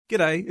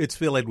G'day, it's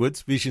Phil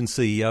Edwards, Vision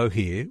CEO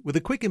here, with a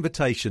quick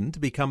invitation to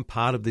become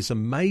part of this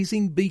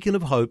amazing beacon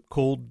of hope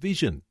called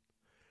Vision.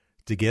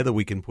 Together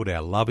we can put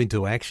our love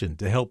into action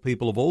to help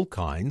people of all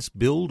kinds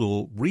build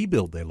or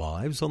rebuild their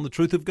lives on the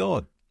truth of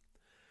God.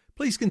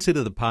 Please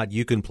consider the part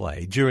you can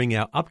play during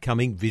our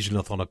upcoming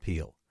Visionathon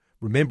appeal,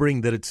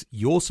 remembering that it's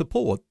your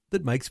support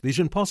that makes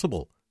Vision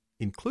possible,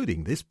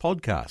 including this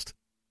podcast.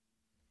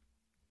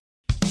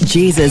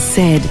 Jesus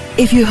said,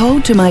 "If you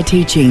hold to my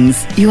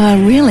teachings, you are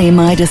really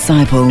my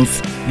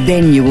disciples.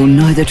 Then you will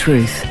know the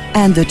truth,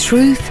 and the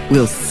truth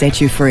will set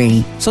you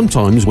free."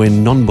 Sometimes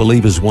when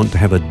non-believers want to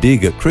have a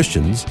dig at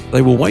Christians,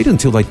 they will wait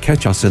until they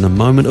catch us in a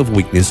moment of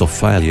weakness or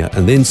failure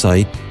and then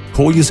say,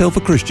 "Call yourself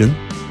a Christian?"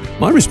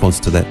 My response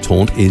to that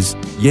taunt is,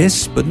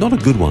 yes, but not a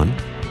good one.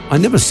 I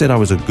never said I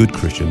was a good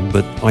Christian,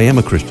 but I am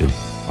a Christian.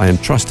 I am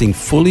trusting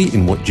fully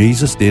in what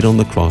Jesus did on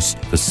the cross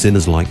for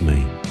sinners like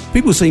me.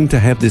 People seem to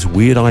have this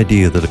weird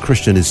idea that a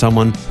Christian is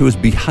someone who has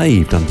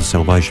behaved unto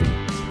salvation,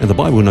 and the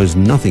Bible knows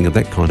nothing of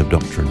that kind of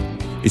doctrine.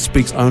 It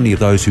speaks only of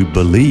those who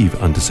believe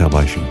unto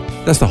salvation.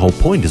 That's the whole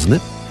point, isn't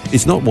it?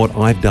 It's not what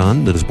I've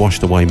done that has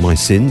washed away my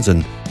sins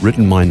and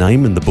written my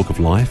name in the book of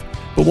life,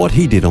 but what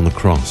he did on the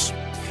cross.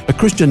 A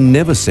Christian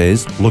never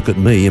says, "Look at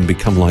me and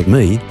become like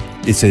me."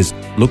 It says,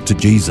 "Look to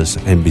Jesus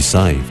and be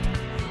saved."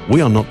 We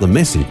are not the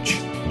message.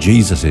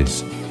 Jesus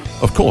is.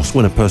 Of course,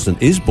 when a person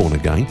is born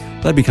again,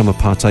 they become a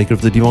partaker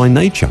of the divine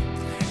nature,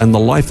 and the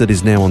life that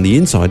is now on the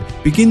inside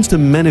begins to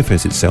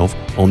manifest itself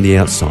on the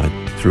outside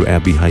through our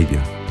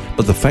behavior.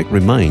 But the fact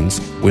remains,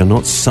 we are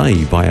not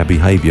saved by our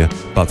behavior,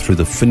 but through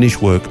the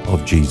finished work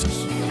of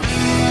Jesus.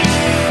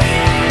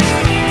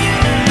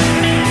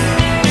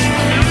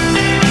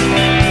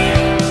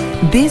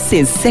 This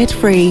is Set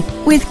Free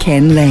with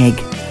Ken Legg.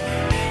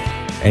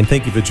 And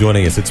thank you for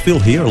joining us. It's Phil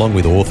here, along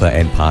with author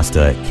and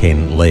pastor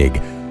Ken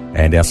Legg.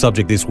 And our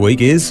subject this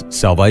week is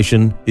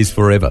Salvation is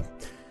Forever.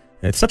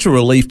 It's such a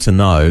relief to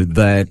know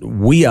that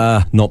we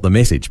are not the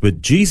message,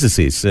 but Jesus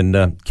is. And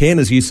Ken,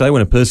 as you say,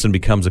 when a person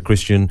becomes a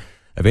Christian,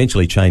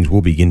 eventually change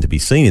will begin to be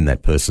seen in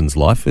that person's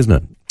life, isn't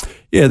it?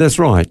 Yeah, that's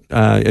right.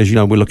 As you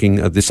know, we're looking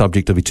at the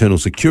subject of eternal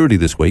security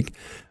this week.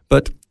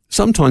 But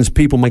sometimes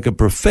people make a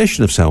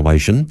profession of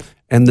salvation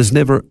and there's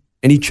never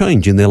any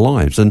change in their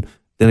lives. And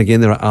then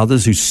again, there are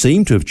others who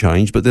seem to have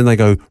changed, but then they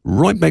go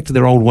right back to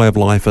their old way of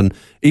life and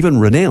even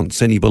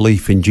renounce any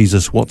belief in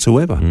Jesus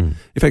whatsoever. In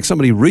fact,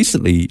 somebody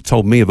recently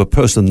told me of a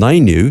person they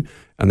knew,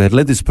 and they'd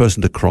led this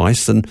person to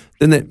Christ, and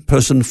then that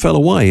person fell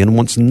away and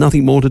wants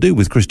nothing more to do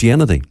with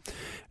Christianity.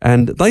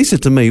 And they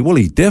said to me, well,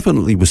 he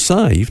definitely was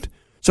saved.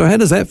 So how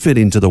does that fit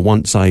into the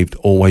once saved,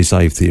 always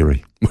saved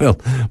theory? Well,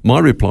 my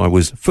reply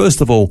was,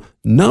 first of all,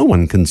 no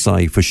one can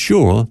say for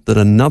sure that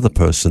another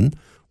person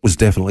was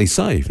definitely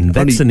saved. And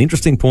that's an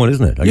interesting point,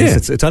 isn't it? I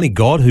guess it's only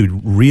God who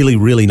really,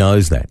 really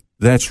knows that.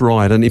 That's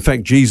right. And in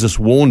fact, Jesus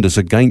warned us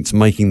against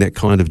making that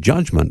kind of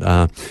judgment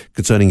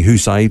concerning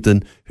who's saved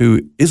and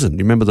who isn't. You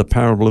remember the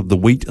parable of the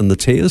wheat and the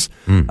tares?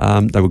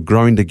 They were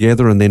growing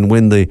together, and then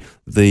when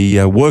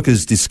the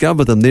workers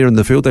discovered them there in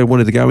the field, they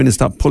wanted to go in and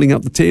start pulling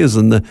up the tares,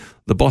 and the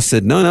boss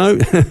said, no,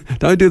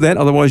 don't do that,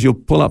 otherwise you'll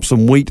pull up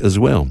some wheat as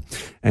well.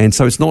 And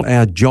so it's not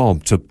our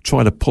job to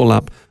try to pull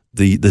up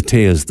the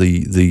tares,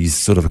 these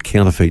sort of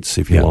counterfeits,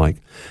 if you like.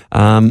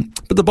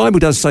 But the Bible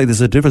does say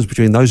there's a difference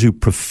between those who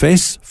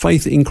profess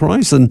faith in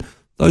Christ and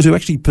those who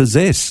actually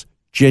possess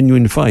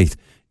genuine faith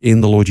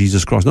in the Lord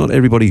Jesus Christ. Not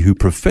everybody who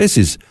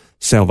professes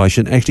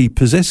salvation actually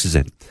possesses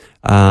it.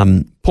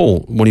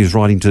 Paul, when he was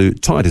writing to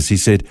Titus, he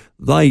said,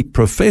 they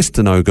profess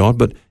to know God,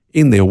 but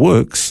in their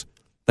works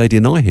they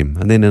deny him.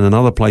 And then in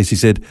another place he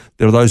said,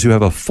 there are those who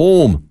have a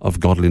form of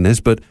godliness,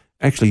 but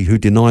actually who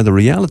deny the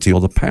reality or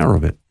the power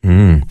of it.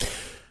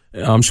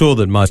 I'm sure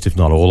that most, if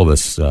not all of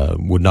us,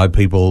 would know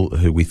people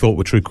who we thought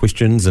were true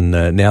Christians, and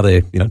now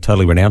they're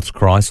totally renounced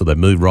Christ, or they've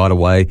moved right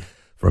away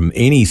from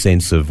any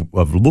sense of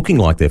looking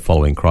like they're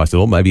following Christ at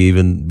all, maybe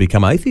even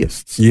become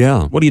atheists.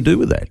 Yeah. What do you do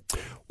with that?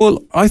 Well,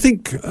 I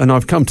think, and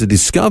I've come to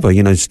discover,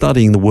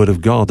 studying the Word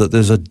of God, that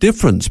there's a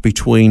difference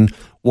between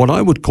what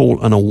I would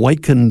call an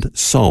awakened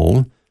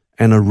soul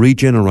and a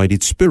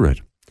regenerated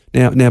spirit.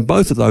 Now,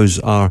 both of those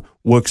are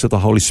works of the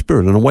Holy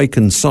Spirit. An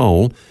awakened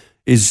soul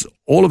is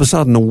all of a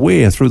sudden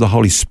aware through the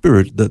Holy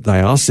Spirit that they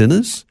are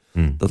sinners,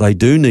 that they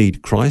do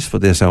need Christ for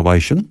their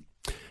salvation,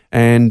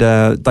 and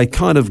they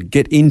kind of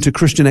get into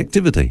Christian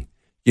activity.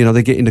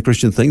 They get into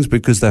Christian things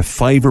because they're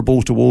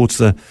favourable towards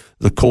the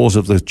cause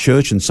of the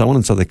church and so on,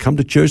 and so they come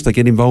to church, they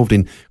get involved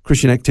in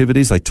Christian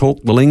activities, they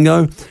talk the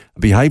lingo,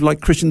 behave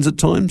like Christians at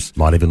times.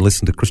 Might even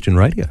listen to Christian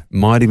radio.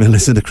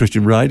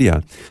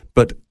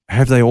 But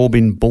have they all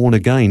been born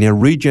again? Now,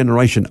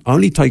 regeneration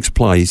only takes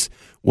place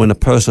when a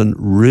person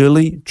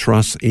really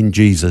trusts in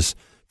Jesus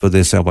for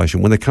their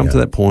salvation. When they come to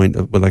that point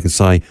where they can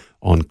say,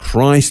 on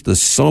Christ, the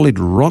solid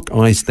rock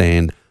I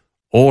stand,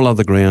 all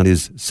other ground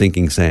is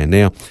sinking sand.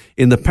 Now,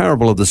 in the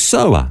parable of the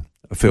sower,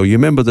 Phil, you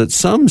remember that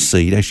some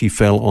seed actually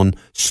fell on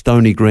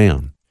stony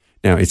ground.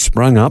 Now, it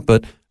sprung up,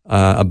 but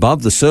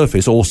above the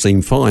surface all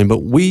seemed fine, but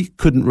we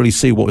couldn't really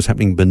see what was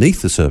happening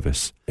beneath the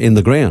surface in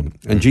the ground.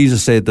 And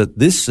Jesus said that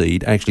this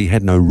seed actually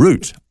had no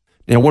root.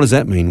 Now, what does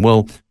that mean?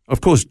 Well,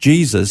 of course,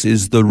 Jesus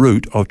is the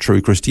root of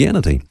true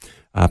Christianity.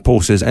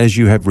 Paul says, as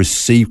you have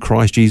received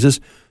Christ Jesus,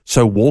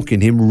 so walk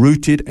in him,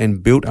 rooted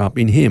and built up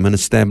in him and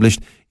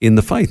established in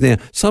the faith. Now,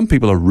 some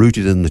people are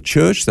rooted in the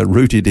church. They're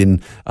rooted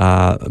in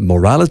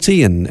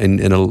morality and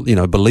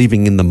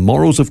believing in the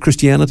morals of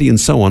Christianity and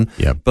so on.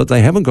 Yep. But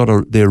they haven't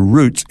got their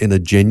roots in a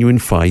genuine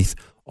faith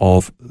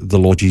of the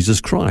Lord Jesus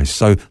Christ.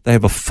 So they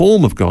have a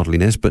form of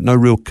godliness, but no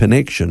real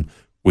connection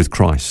with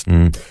Christ.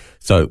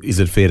 So is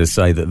it fair to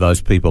say that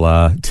those people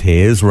are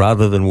tares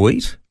rather than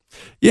wheat?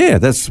 Yeah,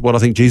 that's what I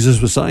think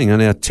Jesus was saying.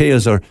 And our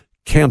tares are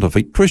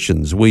counterfeit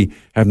Christians. We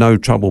have no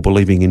trouble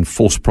believing in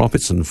false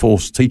prophets and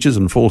false teachers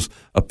and false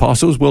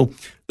apostles. Well,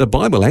 the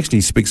Bible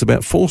actually speaks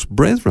about false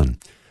brethren.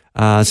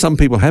 Some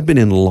people have been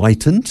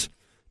enlightened,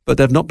 but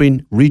they've not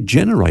been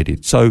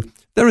regenerated. So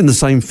they're in the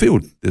same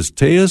field. There's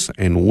tares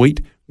and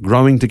wheat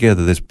growing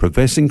together. There's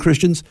professing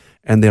Christians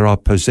and there are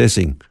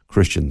possessing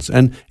Christians.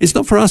 And it's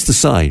not for us to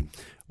say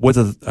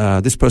whether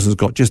this person's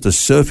got just a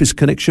surface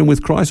connection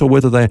with Christ or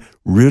whether they're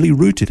really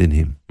rooted in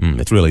him.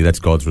 That's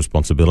God's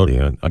responsibility.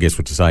 I guess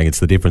what you're saying, it's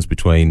the difference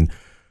between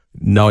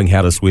knowing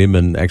how to swim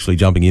and actually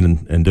jumping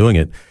in and doing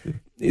it.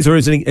 Is there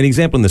an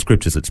example in the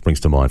scriptures that springs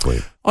to mind for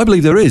you? I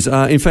believe there is.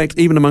 In fact,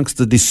 even amongst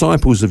the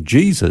disciples of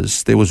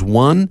Jesus, there was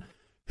one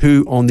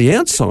who on the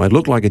outside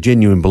looked like a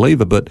genuine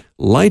believer, but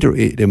later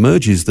it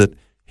emerges that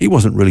he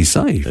wasn't really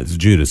saved. It's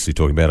Judas you're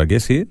talking about, I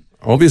guess, here?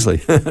 Obviously.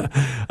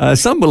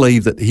 Some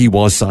believe that he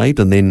was saved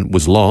and then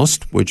was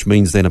lost, which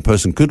means then a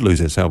person could lose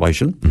their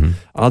salvation. Mm-hmm.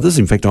 Others,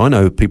 in fact, I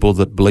know people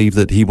that believe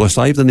that he was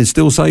saved and is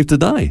still saved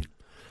today.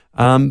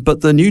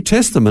 But the New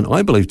Testament,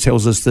 I believe,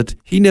 tells us that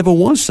he never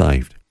was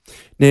saved.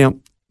 Now,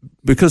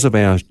 because of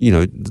our,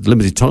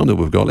 limited time that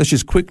we've got, let's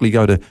just quickly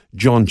go to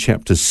John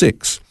chapter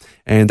 6.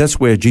 And that's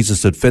where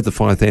Jesus had fed the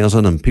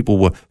 5,000 and people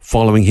were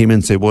following him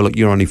and said, well, look,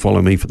 you're only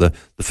following me for the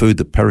food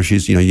that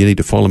perishes. You need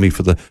to follow me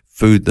for the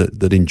food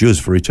that endures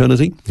for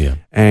eternity. Yeah.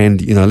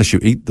 And, unless you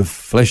eat the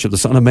flesh of the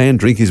Son of Man,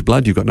 drink his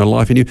blood, you've got no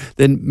life in you.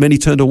 Then many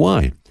turned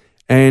away.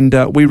 And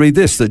we read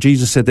this, that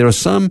Jesus said, there are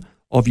some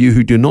of you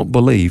who do not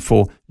believe,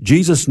 for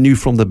Jesus knew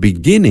from the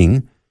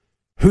beginning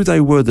who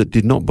they were that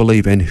did not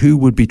believe and who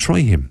would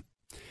betray him.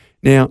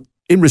 Now,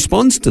 in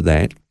response to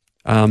that,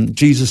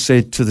 Jesus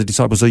said to the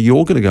disciples, are you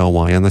all going to go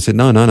away? And they said,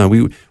 no, we're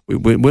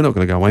not going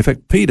to go away. In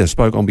fact, Peter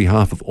spoke on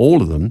behalf of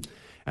all of them,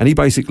 and he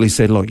basically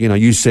said, look,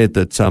 you said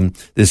that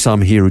there's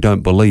some here who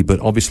don't believe, but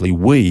obviously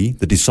we,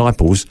 the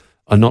disciples,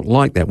 are not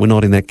like that. We're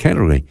not in that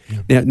category.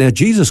 Yeah. Now,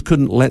 Jesus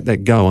couldn't let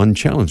that go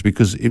unchallenged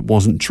because it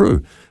wasn't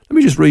true. Let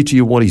me just read to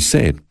you what he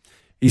said.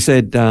 He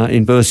said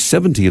in verse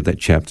 70 of that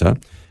chapter,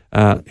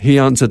 he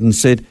answered and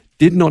said,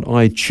 did not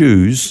I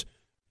choose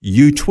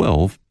you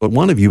 12, but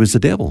one of you is the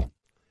devil?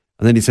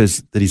 And then he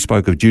says that he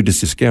spoke of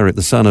Judas Iscariot,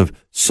 the son of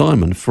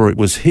Simon, for it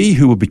was he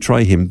who would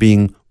betray him,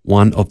 being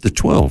one of the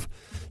 12.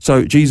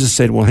 So Jesus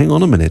said, well, hang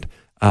on a minute.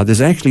 There's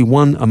actually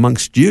one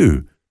amongst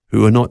you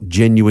who are not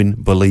genuine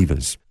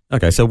believers.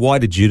 Okay, so why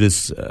did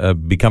Judas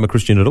become a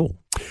Christian at all?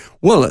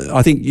 Well,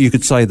 I think you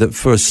could say that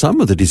for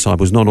some of the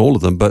disciples, not all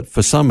of them, but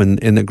for some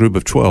in that group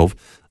of 12,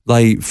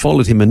 they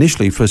followed him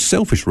initially for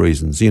selfish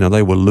reasons.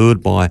 They were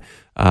lured by,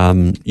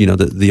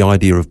 the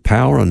idea of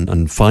power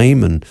and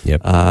fame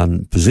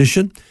and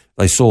position.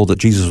 They saw that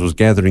Jesus was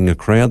gathering a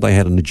crowd. They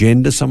had an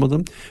agenda, some of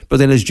them. But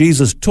then as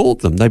Jesus taught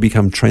them, they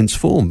become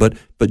transformed.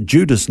 But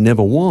Judas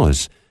never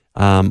was.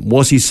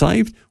 Was he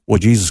saved? Well,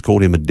 Jesus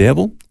called him a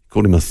devil,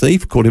 called him a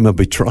thief, called him a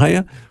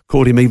betrayer,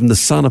 called him even the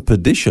son of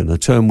perdition, a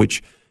term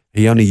which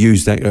he only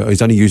used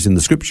is only used in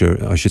the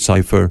scripture, I should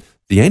say, for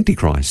the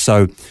Antichrist.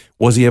 So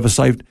was he ever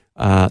saved?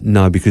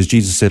 No, because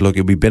Jesus said, look,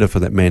 it would be better for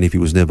that man if he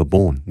was never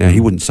born. Now, he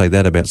wouldn't say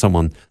that about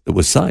someone that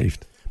was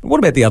saved. But what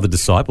about the other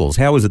disciples?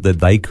 How is it that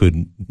they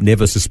could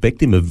never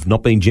suspect him of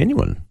not being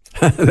genuine?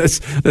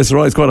 That's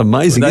right. It's quite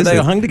amazing. They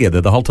hung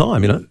together the whole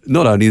time,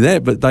 Not only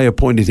that, but they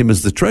appointed him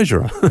as the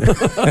treasurer.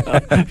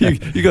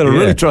 you got to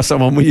really trust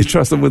someone when you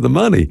trust them with the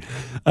money.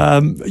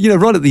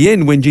 Right at the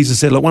end when Jesus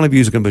said, look, one of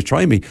you is going to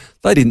betray me,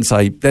 they didn't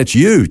say, that's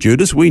you,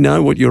 Judas. We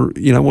know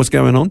what's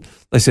going on.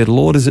 They said,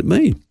 Lord, is it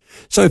me?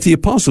 So if the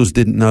apostles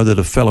didn't know that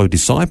a fellow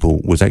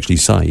disciple was actually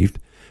saved,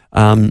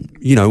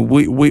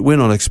 we're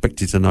not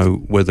expected to know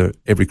whether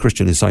every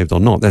Christian is saved or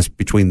not. That's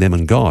between them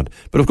and God.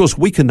 But of course,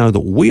 we can know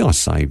that we are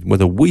saved,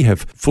 whether we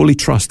have fully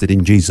trusted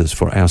in Jesus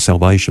for our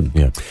salvation.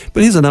 Yeah.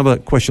 But here's another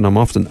question I'm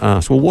often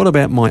asked. Well, what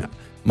about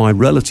my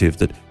relative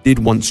that did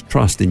once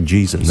trust in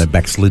Jesus? And they're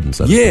backslidden.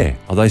 So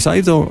Are they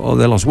saved or are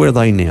they lost? Where are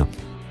they now?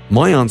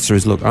 My answer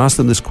is, look, ask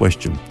them this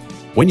question.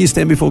 When you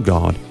stand before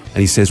God and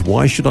he says,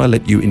 why should I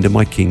let you into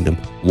my kingdom?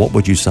 What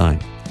would you say?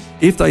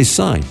 If they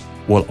say,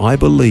 well, I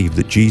believe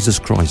that Jesus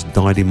Christ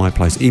died in my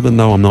place. Even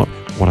though I'm not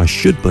what I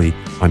should be,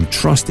 I'm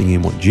trusting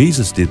in what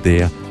Jesus did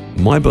there.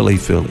 My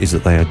belief, Phil, is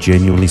that they are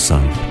genuinely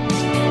saved.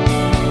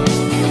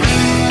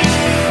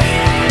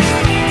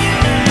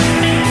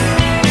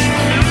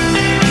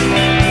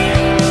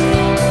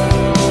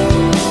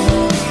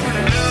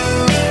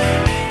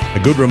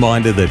 A good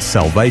reminder that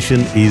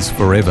salvation is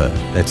forever.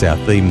 That's our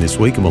theme this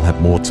week, and we'll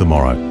have more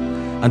tomorrow.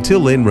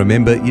 Until then,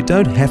 remember, you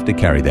don't have to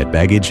carry that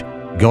baggage.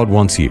 God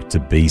wants you to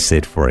be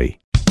set free.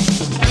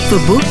 For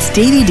books,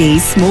 DVDs,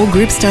 small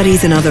group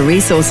studies and other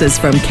resources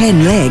from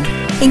Ken Legg,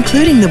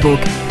 including the book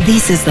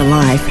This is the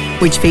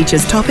Life, which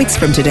features topics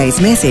from today's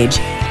message,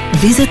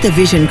 visit the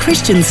Vision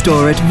Christian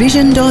store at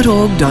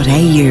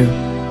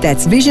vision.org.au.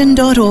 That's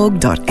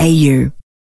vision.org.au.